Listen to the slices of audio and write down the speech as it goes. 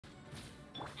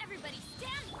Everybody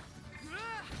stand.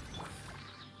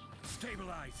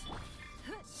 Stabilize.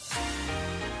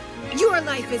 Your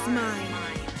life is mine.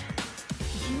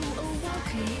 You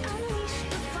awoke me, unleashed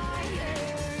the fire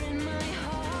in my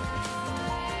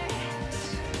heart.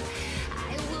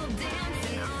 I will dance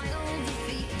and I'll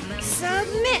defeat my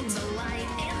Submit. the light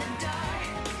and the dark.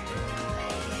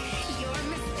 Your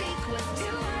mistake was to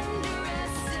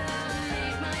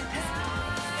underestimate my power.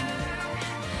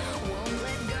 Won't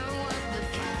let go of the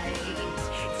fight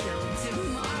till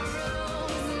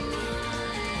tomorrow's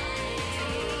mine.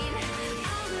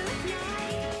 Power of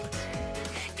night,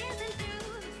 dancing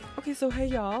through. Okay, so hey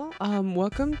y'all,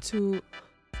 welcome to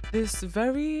this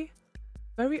very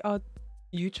odd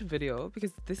YouTube video,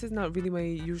 because this is not really my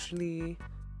usually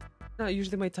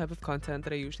my type of content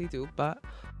that I usually do, but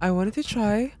I wanted to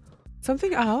try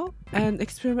something out and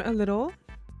experiment a little.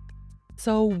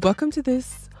 So welcome to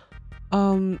this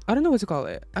I don't know what to call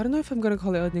it. I don't know if I'm gonna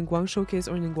call it a ningguang showcase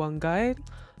or ningguang guide.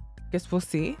 Guess we'll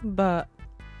see. But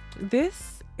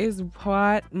this is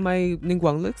what my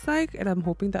ningguang looks like, and I'm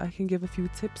hoping that I can give a few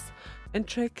tips and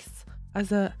tricks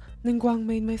as a ningguang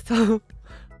main myself.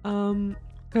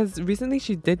 Because recently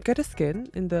she did get a skin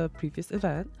in the previous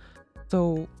event.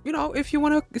 So, you know, if you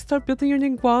want to start building your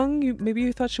ningguang, maybe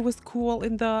you thought she was cool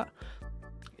in the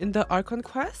Archon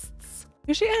quests.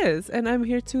 Here she is, and I'm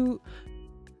here to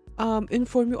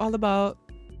inform you all about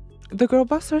the girl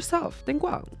boss herself,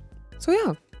 ningguang. So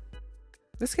yeah,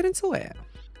 let's get into it.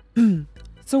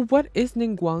 So what is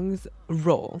ningguang's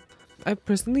role? I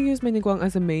personally use my ningguang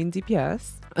as a main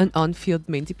DPS, an on-field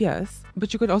main DPS,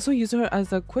 but you could also use her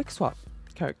as a quick swap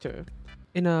character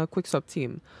in a quick swap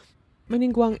team. My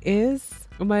ningguang is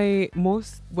my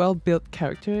most well-built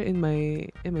character in my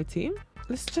team.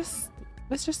 Let's just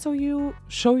show you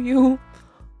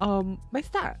my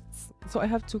stats. So I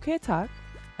have 2k attack,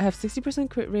 I have 60%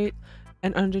 crit rate,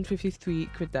 and 153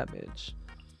 crit damage.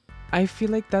 I feel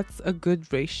like that's a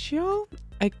good ratio.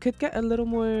 I could get a little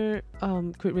more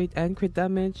crit rate and crit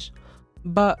damage,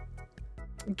 but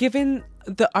given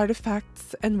the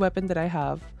artifacts and weapon that I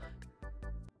have,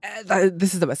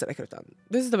 this is the best that I could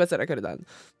have done.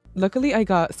 Luckily, I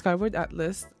got Skyward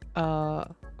Atlas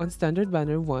on standard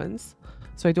banner once,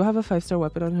 so I do have a 5-star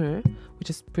weapon on her, which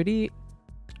is pretty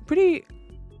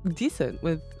decent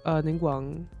with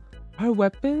ningguang. Her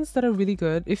weapons that are really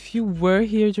good. If you were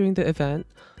here during the event,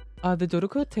 the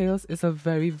Dodoko Tails is a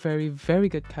very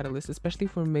good catalyst, especially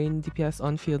for main DPS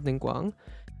on field ningguang.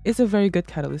 It's a very good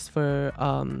catalyst for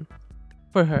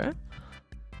her.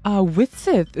 With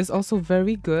Sith is also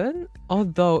very good,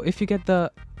 although if you get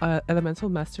the elemental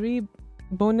mastery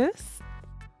bonus,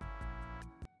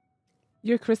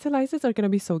 your crystallizes are gonna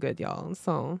be so good, y'all.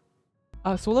 So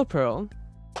Solar Pearl,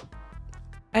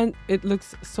 and it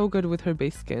looks so good with her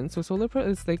base skin. So Solar Pearl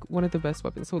is like one of the best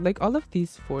weapons. So like all of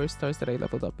these 4 stars that I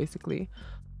leveled up basically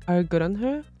are good on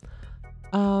her.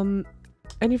 And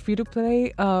if free to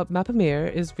play, Mappa Mare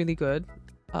is really good.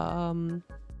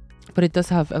 But it does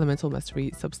have elemental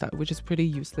mastery substat, which is pretty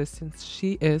useless since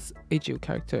she is a Geo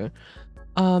character.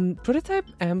 Prototype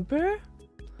Amber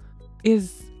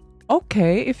is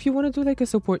okay if you want to do like a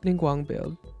support ningguang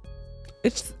build.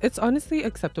 It's honestly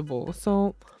acceptable.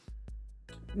 So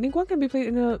ningguang can be played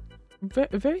in a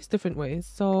various different ways.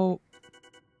 So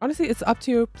honestly, it's up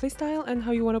to your playstyle and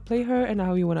how you want to play her and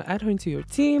how you want to add her into your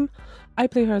team. I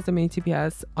play her as the main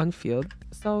TPS on field.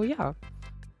 So yeah.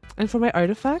 And for my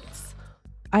artifacts,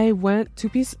 I went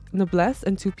 2-piece Noblesse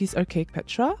and 2-piece Archaic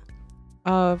Petra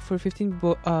for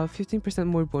 15%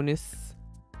 more bonus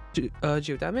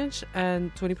geo damage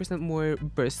and 20% more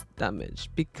burst damage,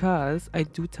 because I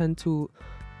do tend to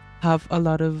have a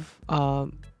lot of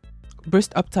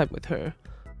burst uptime with her.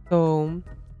 So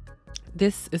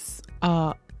this is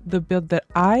the build that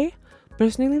I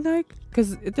personally like,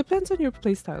 because it depends on your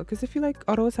playstyle. Because if you like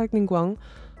auto attack ningguang,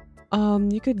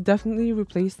 you could definitely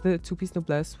replace the 2-piece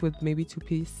Noblesse with maybe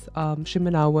 2-piece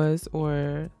Shimenawas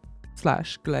or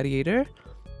 / Gladiator.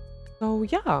 So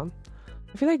yeah,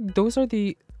 I feel like those are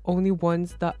the only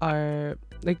ones that are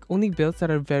like only builds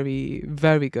that are very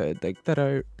good, like that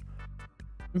are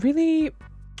really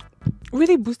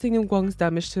boosting ningguang's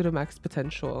damage to the max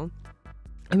potential.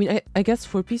 I mean, I guess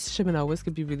 4-piece Shimenawas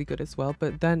could be really good as well,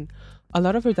 but then a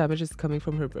lot of her damage is coming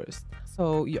from her burst.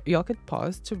 So y'all could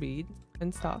pause to read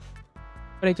and stuff.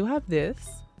 But I do have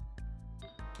this.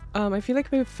 I feel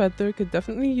like my feather could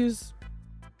definitely use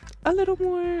a little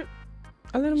more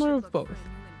of both.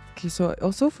 Okay, so I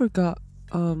also forgot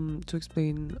to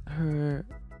explain her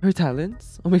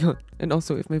talents. Oh my god. And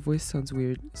also, if my voice sounds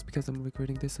weird, it's because I'm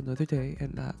recording this another day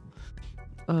and that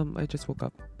I just woke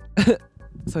up.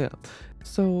 So yeah,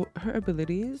 so her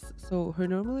abilities, so her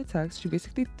normal attacks, she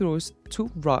basically throws 2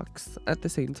 rocks at the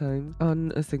same time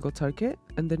on a single target,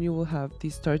 and then you will have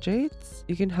these star jades.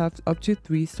 You can have up to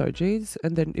 3 star jades,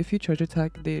 and then if you charge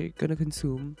attack, they're gonna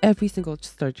consume every single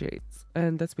star jades,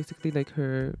 and that's basically like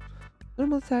her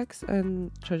normal attacks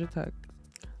and charge attack.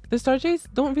 The star jades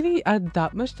don't really add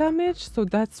that much damage, so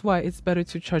that's why it's better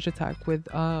to charge attack with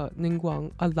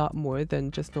ningguang a lot more than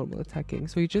just normal attacking.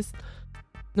 So you just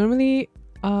normally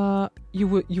you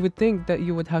would think that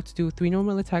you would have to do 3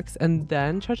 normal attacks and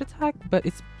then charge attack, but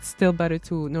it's still better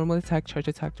to normal attack, charge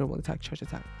attack, normal attack, charge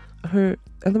attack. Her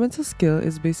elemental skill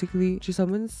is basically she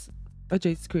summons a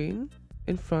jade screen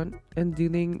in front and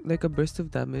dealing like a burst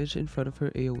of damage in front of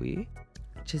her AoE,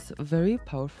 which is very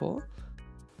powerful.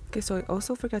 Okay, so I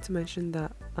also forgot to mention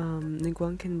that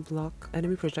ningguang can block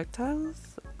enemy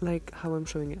projectiles, like how I'm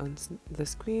showing it on the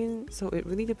screen. So it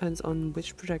really depends on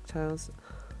which projectiles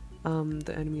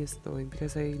the enemy is throwing,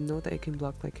 because I know that it can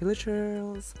block like killer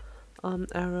trails,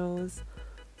 arrows,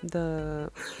 the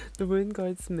ruin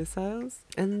guard's missiles,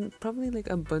 and probably like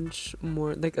a bunch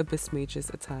more like abyss mage's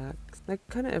attacks, like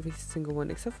kind of every single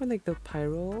one except for like the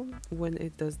pyro. When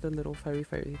it does the little fiery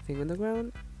thing on the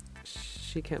ground,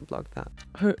 she can't block that.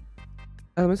 Her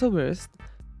elemental burst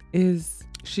is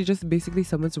she just basically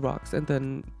summons rocks and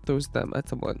then throws them at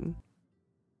someone.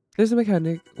 There's a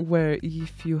mechanic where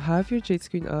if you have your jade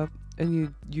screen up and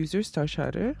you use your star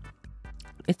shatter,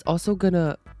 it's also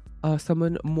gonna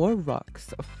summon more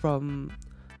rocks from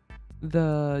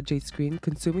the jade screen,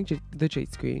 consuming the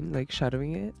jade screen, like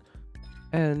shattering it,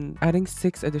 and adding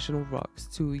 6 additional rocks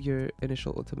to your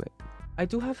initial ultimate. I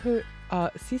do have her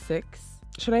C6.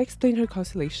 Should I explain her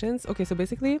constellations? Okay, so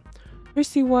basically her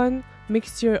C1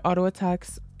 makes your auto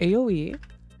attacks AoE.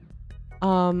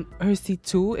 Her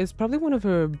C2 is probably one of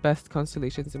her best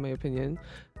constellations in my opinion.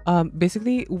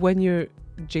 Basically when your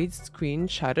jade screen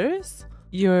shatters,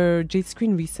 your jade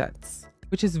screen resets,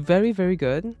 which is very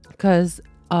good, because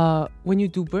when you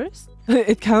do burst,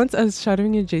 it counts as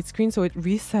shattering your jade screen, so it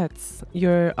resets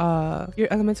your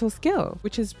elemental skill,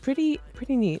 which is pretty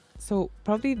neat. So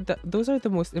probably those are the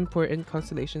most important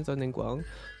constellations on ningguang,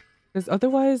 because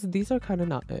otherwise these are kind of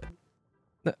not it.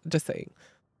 Just saying.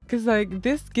 Because like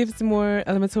this gives more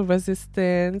elemental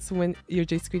resistance when your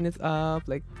jade screen is up,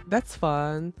 like that's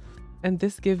fun. And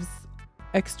this gives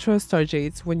extra star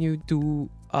jades when you do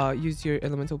use your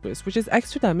elemental burst, which is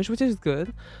extra damage, which is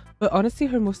good. But honestly,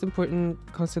 her most important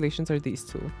constellations are these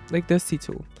 2, like the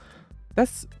C2.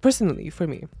 That's personally for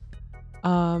me.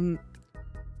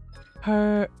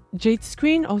 Her jade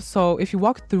screen also, if you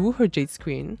walk through her jade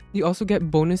screen, you also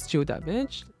get bonus geo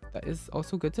damage. That is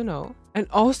also good to know. And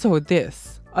also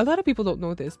this, a lot of people don't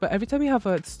know this, but every time you have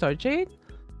a star jade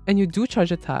and you do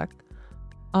charge attack,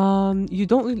 you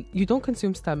don't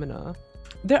consume stamina.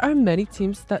 There are many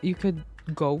teams that you could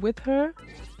go with her.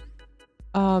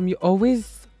 You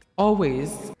always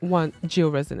want geo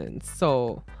resonance.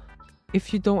 So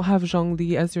if you don't have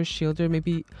Zhongli as your shielder,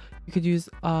 maybe you could use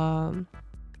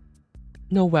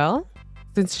Noelle,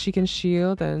 since she can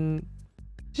shield, and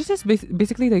she's just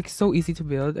basically like so easy to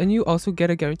build. And you also get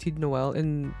a guaranteed Noelle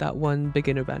in that one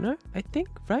beginner banner, I think,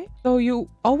 right? So you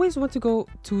always want to go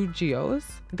to geos,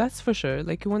 that's for sure.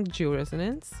 Like you want geo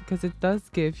resonance because it does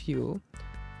give you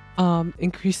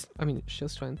increased, I mean,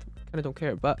 shield strength, kind of don't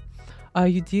care, but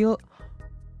you deal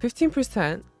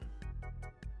 15%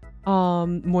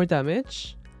 more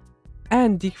damage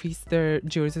and decrease their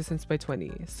geo resistance by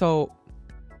 20. So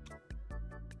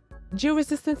geo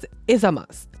resistance is a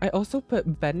must. I also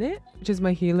put Bennett, which is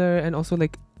my healer and also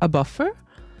like a buffer,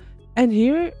 and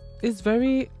here is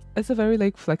it's a very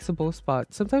like flexible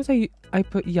spot. Sometimes I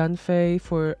put Yanfei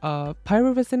for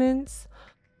pyro resonance,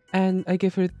 and I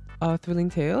give her thrilling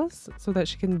tales so that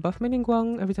she can buff my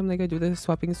ningguang every time like I do the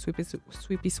sweepy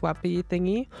swappy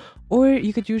thingy. Or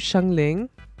you could use Shangling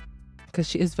because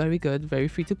she is very good, very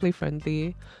free to play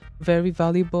friendly, very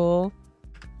valuable.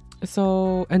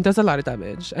 So, and does a lot of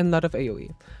damage and a lot of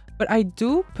AoE. But I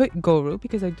do put Goru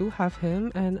because I do have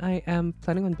him, and I am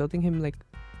planning on building him like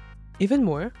even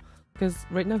more, because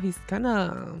right now he's kind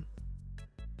of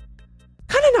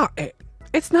not it.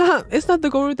 It's not the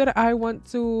Goru that I want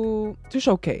to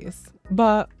showcase.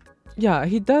 But yeah,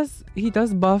 he does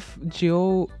buff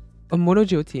mono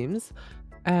geo teams,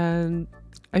 and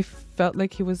I felt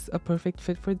like he was a perfect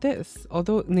fit for this.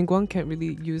 Although ningguang can't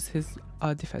really use his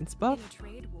defense buff,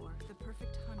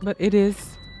 but it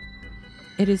is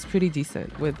pretty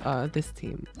decent with this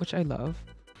team, which I love.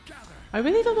 I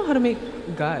really don't know how to make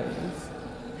guides.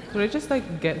 Should I just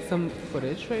like get some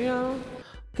footage right now?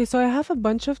 Okay, so I have a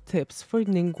bunch of tips for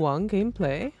ningguang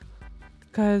gameplay,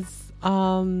 because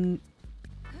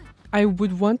I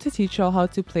would want to teach y'all how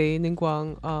to play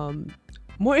ningguang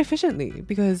more efficiently,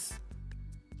 because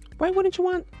why wouldn't you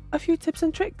want a few tips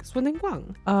and tricks with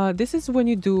ningguang? This is when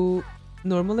you do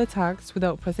normal attacks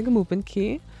without pressing a movement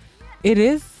key. It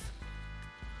is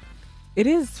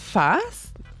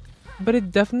fast, but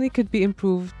it definitely could be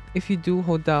improved if you do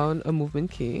hold down a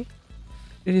movement key.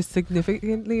 It is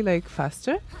significantly like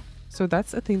faster, so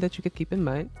that's a thing that you could keep in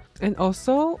mind. And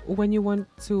also when you want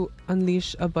to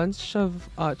unleash a bunch of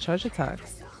charge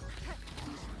attacks,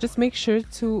 just make sure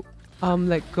to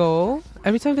let go.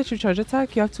 Every time that you charge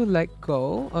attack, you have to let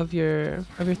go of your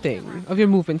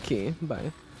movement key.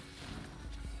 Bye.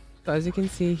 So as you can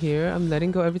see here, I'm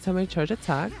letting go every time I charge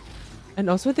attack. And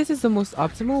also this is the most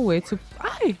optimal way to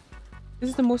play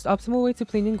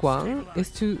ningguang,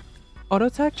 is to auto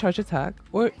attack, charge attack,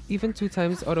 or even 2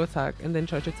 times auto attack and then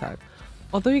charge attack.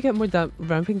 Although you get more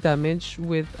ramping damage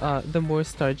with the more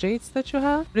star jades that you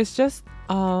have, but it's just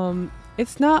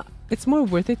it's more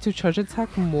worth it to charge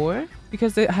attack more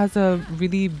because it has a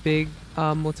really big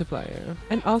multiplier.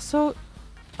 And also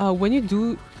when you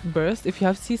do burst, if you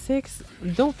have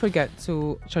C6, don't forget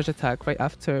to charge attack right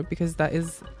after, because that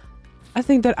is a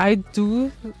thing that I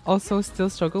do also still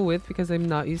struggle with because I'm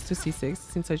not used to C6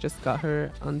 since I just got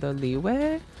her on the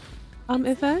leeway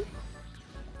event.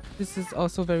 This is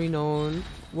also very known.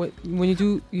 When you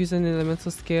do use an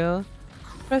elemental skill,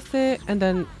 press it and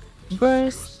then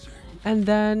burst and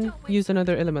then use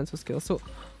another elemental skill. So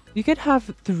you could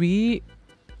have 3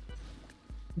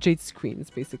 jade screens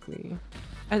basically.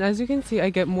 And as you can see, I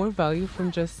get more value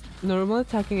from just normal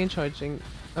attacking and charge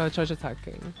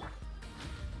attacking.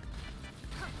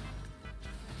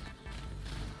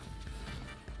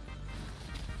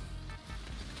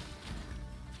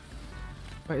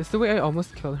 Right, it's the way I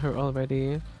almost killed her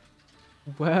already.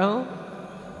 Well,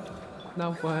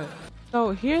 now what?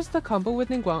 So here's the combo with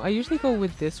ningguang. I usually go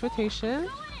with this rotation,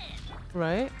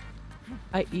 right?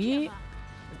 I E,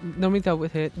 normally dealt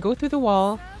with it, go through the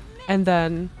wall, and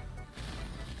then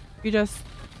you just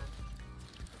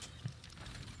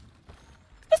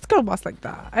kill boss like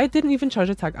that. I didn't even charge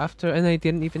attack after, and I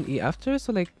didn't even E after,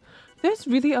 so like there's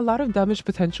really a lot of damage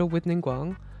potential with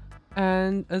ningguang.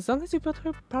 And as long as you build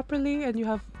her properly and you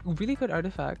have really good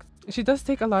artifacts, she does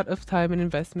take a lot of time and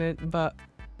investment, but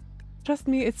trust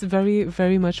me, it's very,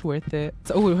 very much worth it.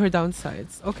 So, oh, her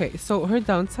downsides. Okay, so her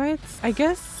downsides, I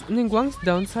guess ningguang's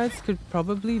downsides could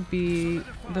probably be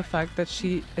the fact that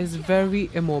she is very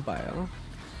immobile.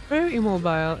 Very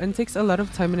immobile, and takes a lot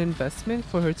of time and investment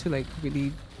for her to like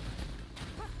really,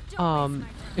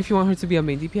 if you want her to be a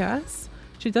main DPS.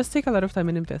 She does take a lot of time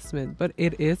and investment, but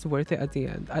it is worth it at the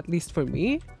end, at least for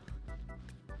me.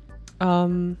 I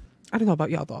don't know about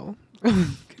y'all though.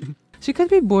 She could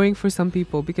be boring for some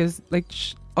people because like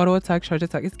auto attack, charge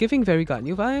attack, it's giving very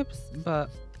Ganyu vibes,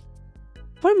 but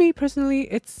for me personally,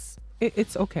 it's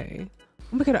okay.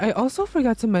 Oh my god, I also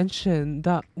forgot to mention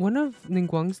that one of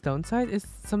ningguang's downside is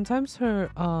sometimes her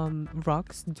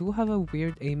rocks do have a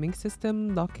weird aiming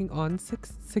system, locking on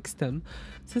system.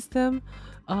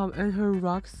 And her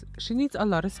rocks, she needs a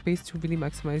lot of space to really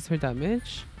maximize her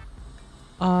damage.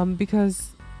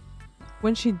 Because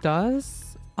when she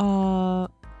does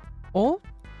ult,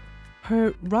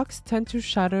 her rocks tend to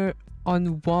shatter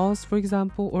on walls, for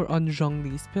example, or on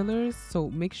Zhongli's pillars. So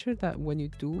make sure that when you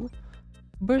do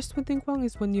burst with ningguang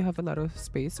is when you have a lot of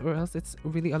space, or else it's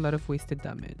really a lot of wasted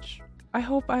damage. I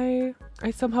hope I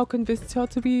somehow convinced y'all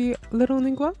to be little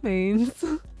ningguang mains.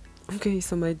 Okay,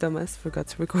 so my dumbass forgot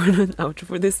to record an outro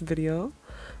for this video.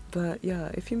 But yeah,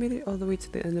 if you made it all the way to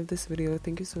the end of this video,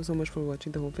 thank you so much for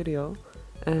watching the whole video.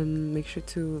 And make sure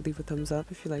to leave a thumbs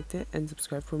up if you liked it, and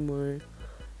subscribe for more,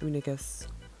 I guess,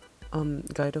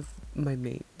 guide of my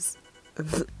mains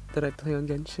that I play on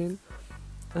Genshin.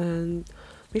 And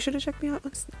make sure to check me out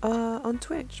on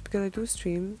Twitch, because I do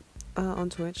stream on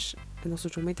Twitch, and also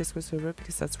join my Discord server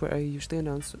because that's where I usually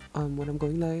announce when I'm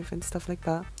going live and stuff like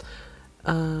that.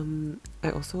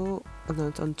 I also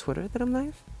announce on Twitter that I'm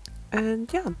live,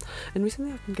 and yeah, and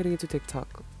recently I've been getting into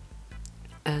TikTok,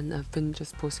 and I've been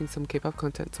just posting some K-pop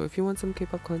content. So if you want some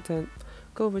K-pop content,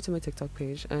 go over to my TikTok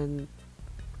page, and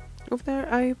over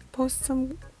there I post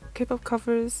some K-pop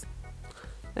covers.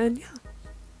 And yeah,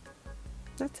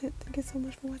 that's it. Thank you so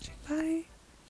much for watching. Bye.